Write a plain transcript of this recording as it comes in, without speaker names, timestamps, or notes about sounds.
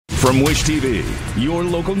From Wish TV, your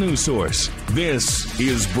local news source, this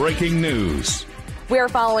is breaking news. We are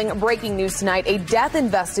following breaking news tonight, a death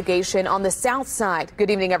investigation on the south side. Good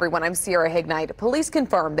evening, everyone. I'm Sierra Hignite. Police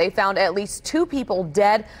confirmed they found at least 2 people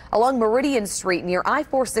dead along Meridian Street near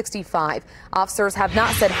I-465. Officers have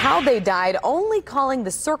not said how they died, only calling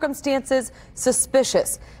the circumstances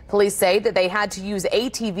suspicious. Police say that they had to use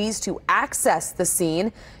ATVs to access the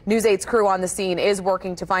scene. News 8's crew on the scene is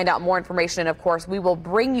working to find out more information. And of course, we will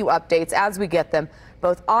bring you updates as we get them,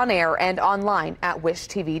 both on air and online at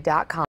wishtv.com.